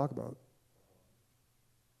 that's all we talk about.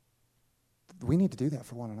 We need to do that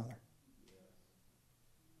for one another.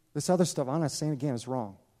 This other stuff, I'm not saying again, is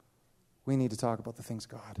wrong. We need to talk about the things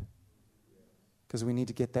of God. Because we need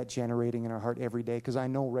to get that generating in our heart every day. Because I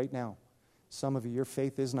know right now, some of you, your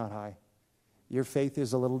faith is not high. Your faith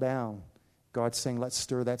is a little down. God's saying, let's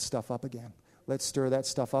stir that stuff up again. Let's stir that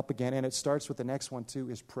stuff up again. And it starts with the next one, too,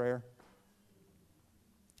 is prayer.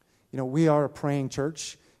 You know, we are a praying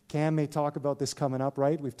church. Cam may talk about this coming up,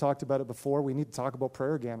 right? We've talked about it before. We need to talk about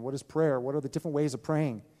prayer again. What is prayer? What are the different ways of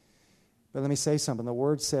praying? But let me say something. The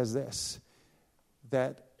Word says this,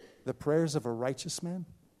 that the prayers of a righteous man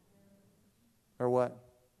are what?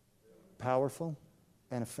 Powerful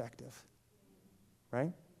and effective.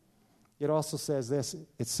 Right? It also says this.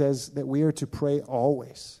 It says that we are to pray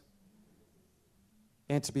always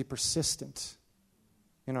and to be persistent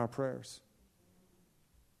in our prayers.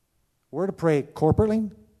 We're to pray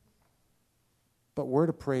corporately, but we're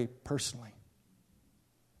to pray personally.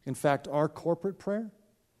 In fact, our corporate prayer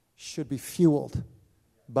should be fueled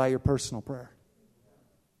by your personal prayer.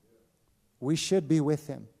 We should be with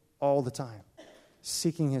Him all the time,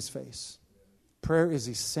 seeking His face. Prayer is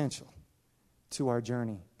essential to our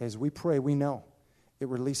journey. As we pray, we know it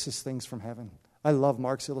releases things from heaven. I love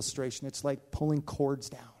Mark's illustration. It's like pulling cords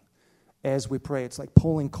down. As we pray, it's like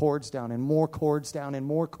pulling cords down and more cords down and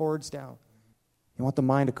more cords down. You want the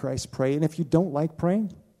mind of Christ, pray. And if you don't like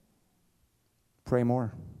praying, pray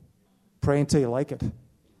more. Pray until you like it.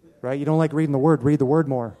 Right? You don't like reading the Word, read the Word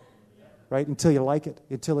more. Right? Until you like it,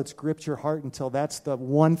 until it's gripped your heart, until that's the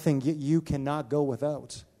one thing you cannot go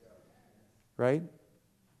without. Right?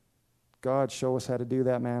 God, show us how to do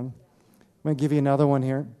that, man. I'm going to give you another one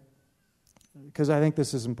here, because I think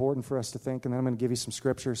this is important for us to think, and then I'm going to give you some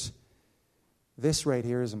scriptures. This right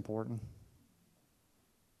here is important.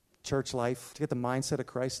 Church life, to get the mindset of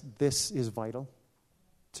Christ, this is vital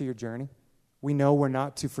to your journey. We know we're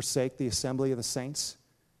not to forsake the assembly of the saints,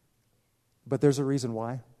 but there's a reason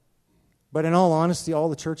why. But in all honesty, all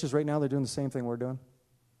the churches right now, they're doing the same thing we're doing.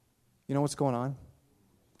 You know what's going on?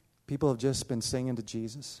 People have just been singing to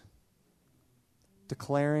Jesus,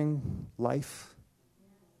 declaring life,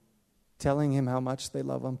 telling Him how much they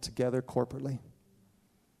love Him together corporately.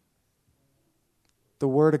 The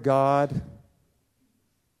Word of God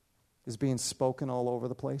is being spoken all over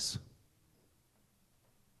the place.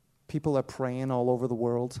 People are praying all over the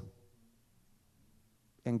world.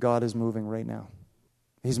 And God is moving right now.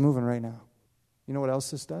 He's moving right now. You know what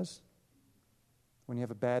else this does? When you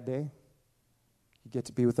have a bad day, you get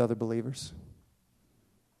to be with other believers.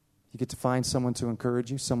 You get to find someone to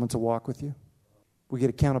encourage you, someone to walk with you. We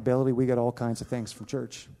get accountability. We get all kinds of things from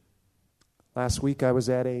church. Last week I was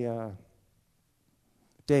at a...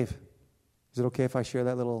 Dave, is it okay if I share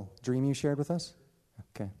that little dream you shared with us?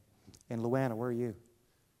 Okay. And Luana, where are you?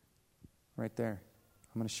 Right there.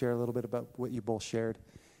 I'm going to share a little bit about what you both shared.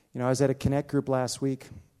 You know, I was at a Connect group last week,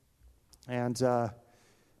 and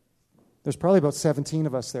there's probably about 17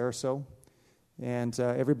 of us there or so, and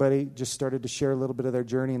everybody just started to share a little bit of their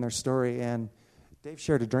journey and their story, and Dave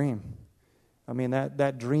shared a dream. I mean,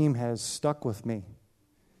 that dream has stuck with me,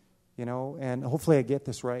 you know, and hopefully I get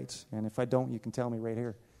this right, and if I don't, you can tell me right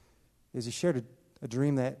here, is he shared a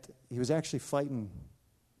dream that he was actually fighting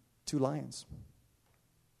 2 lions,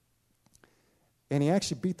 and he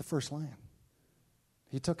actually beat the first lion.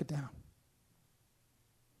 He took it down.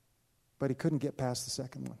 But he couldn't get past the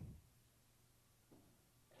second one.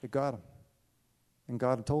 It got him. And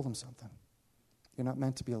God had told him something. You're not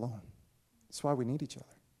meant to be alone. That's why we need each other.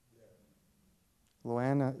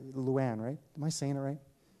 Luann, right? Am I saying it right?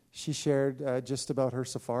 She shared just about her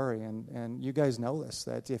safari. And you guys know this,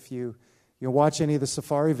 that if you watch any of the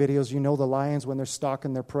safari videos, you know the lions, when they're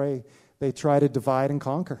stalking their prey, they try to divide and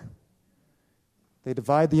conquer. They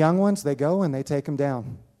divide the young ones, they go, and they take them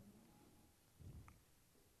down.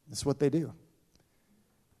 That's what they do.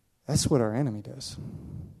 That's what our enemy does.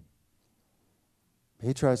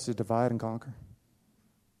 He tries to divide and conquer.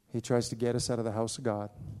 He tries to get us out of the house of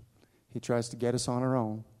God. He tries to get us on our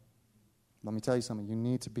own. Let me tell you something. You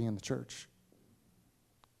need to be in the church.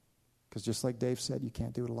 Because just like Dave said, you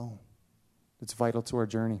can't do it alone. It's vital to our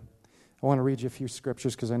journey. I want to read you a few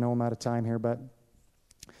scriptures because I know I'm out of time here, but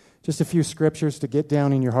just a few scriptures to get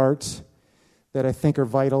down in your hearts that I think are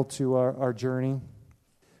vital to our journey.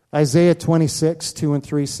 Isaiah 26, 2 and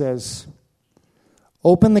 3 says,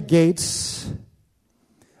 "Open the gates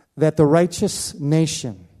that the righteous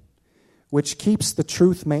nation, which keeps the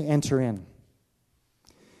truth, may enter in.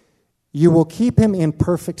 You will keep him in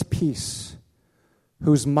perfect peace,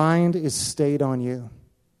 whose mind is stayed on you,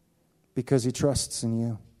 because he trusts in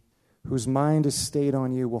you. Whose mind is stayed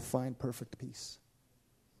on you will find perfect peace."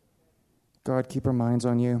 God, keep our minds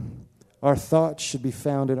on you. Our thoughts should be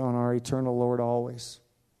founded on our eternal Lord always.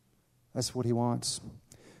 That's what he wants.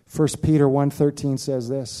 1 Peter 1:13 says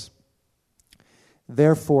this,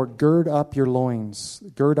 "Therefore gird up your loins,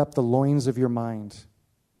 gird up the loins of your mind.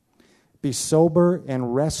 Be sober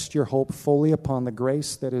and rest your hope fully upon the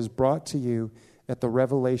grace that is brought to you at the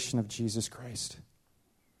revelation of Jesus Christ."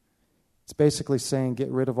 It's basically saying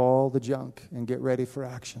get rid of all the junk and get ready for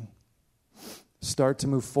action. Start to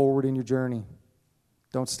move forward in your journey.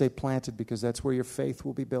 Don't stay planted, because that's where your faith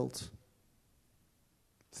will be built.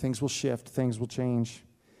 Things will shift. Things will change.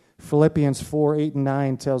 Philippians 4:8 and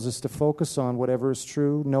 9 tells us to focus on whatever is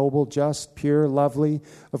true, noble, just, pure, lovely,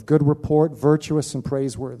 of good report, virtuous, and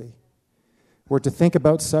praiseworthy. We're to think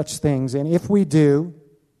about such things, and if we do,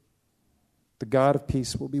 the God of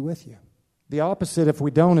peace will be with you. The opposite, if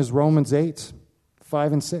we don't, is Romans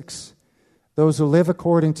 8:5 and 6. "Those who live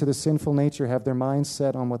according to the sinful nature have their minds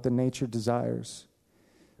set on what the nature desires.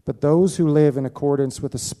 But those who live in accordance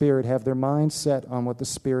with the Spirit have their minds set on what the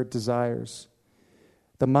Spirit desires.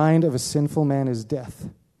 The mind of a sinful man is death,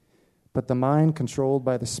 but the mind controlled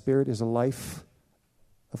by the Spirit is a life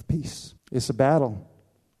of peace." It's a battle.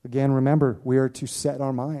 Again, remember, we are to set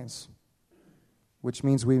our minds, which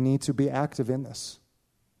means we need to be active in this.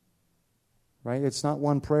 Right? It's not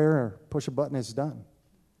one prayer or push a button, it's done.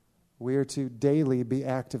 We are to daily be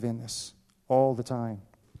active in this, all the time.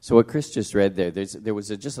 So what Chris just read there was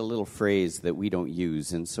just a little phrase that we don't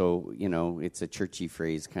use, and so, it's a churchy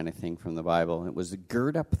phrase kind of thing from the Bible. It was,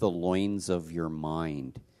 gird up the loins of your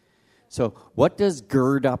mind. So what does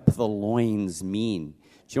gird up the loins mean?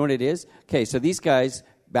 Do you know what it is? Okay, so these guys,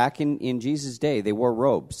 back in Jesus' day, they wore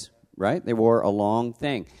robes, right? They wore a long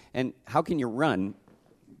thing. And how can you run,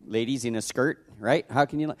 ladies, in a skirt, right? How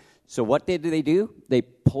can you? So what did they do? They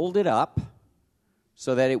pulled it up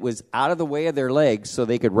so that it was out of the way of their legs so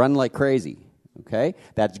they could run like crazy, okay?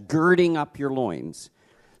 That's girding up your loins.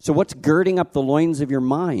 So what's girding up the loins of your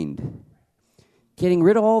mind? Getting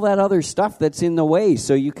rid of all that other stuff that's in the way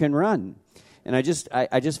so you can run. And I just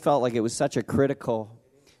felt like it was such a critical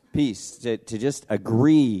piece to just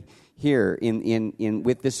agree here in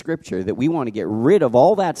with this scripture that we want to get rid of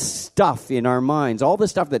all that stuff in our minds, all the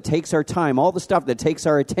stuff that takes our time, all the stuff that takes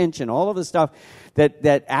our attention, all of the stuff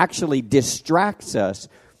that actually distracts us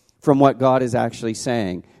from what God is actually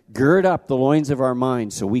saying. Gird up the loins of our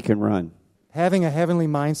minds so we can run. Having a heavenly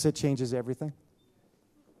mindset changes everything.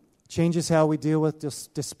 Changes how we deal with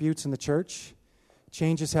disputes in the church.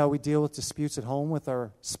 Changes how we deal with disputes at home with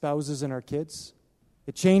our spouses and our kids.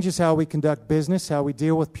 It changes how we conduct business, how we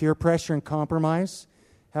deal with peer pressure and compromise,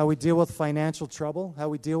 how we deal with financial trouble, how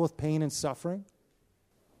we deal with pain and suffering.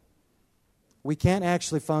 We can't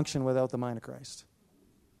actually function without the mind of Christ.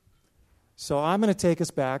 So I'm going to take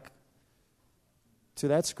us back to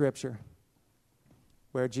that scripture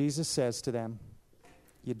where Jesus says to them,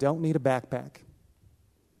 you don't need a backpack,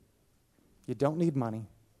 you don't need money,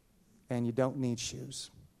 and you don't need shoes.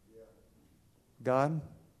 God,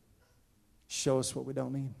 show us what we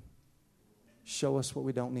don't need. Show us what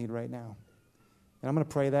we don't need right now. And I'm going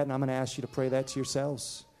to pray that, and I'm going to ask you to pray that to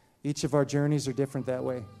yourselves. Each of our journeys are different that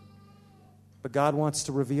way. But God wants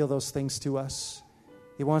to reveal those things to us.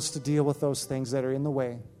 He wants to deal with those things that are in the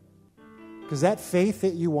way. Because that faith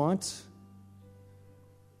that you want,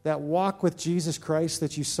 that walk with Jesus Christ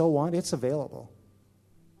that you so want, it's available.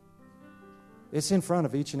 It's in front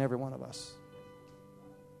of each and every one of us.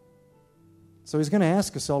 So he's going to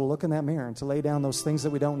ask us all to look in that mirror and to lay down those things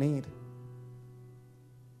that we don't need.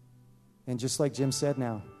 And just like Jim said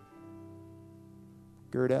now,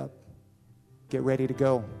 gird up. Get ready to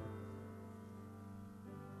go.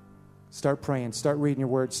 Start praying. Start reading your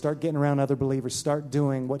word. Start getting around other believers. Start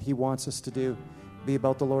doing what he wants us to do. Be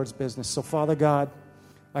about the Lord's business. So, Father God,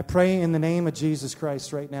 I pray in the name of Jesus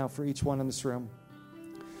Christ right now for each one in this room.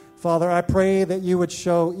 Father, I pray that you would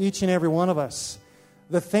show each and every one of us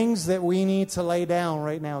the things that we need to lay down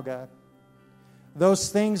right now, God. Those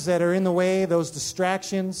things that are in the way, those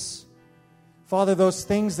distractions. Father, those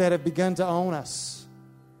things that have begun to own us.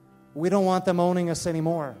 We don't want them owning us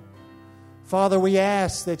anymore. Father, we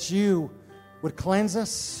ask that you would cleanse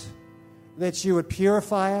us, that you would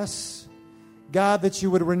purify us. God, that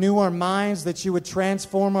you would renew our minds, that you would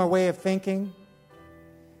transform our way of thinking.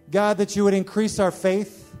 God, that you would increase our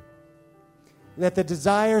faith, that the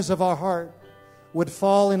desires of our heart would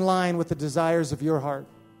fall in line with the desires of your heart.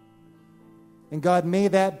 And God, may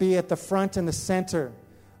that be at the front and the center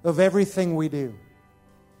of everything we do.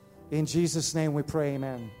 In Jesus' name we pray,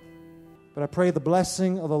 amen. But I pray the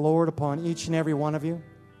blessing of the Lord upon each and every one of you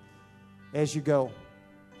as you go.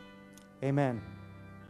 Amen.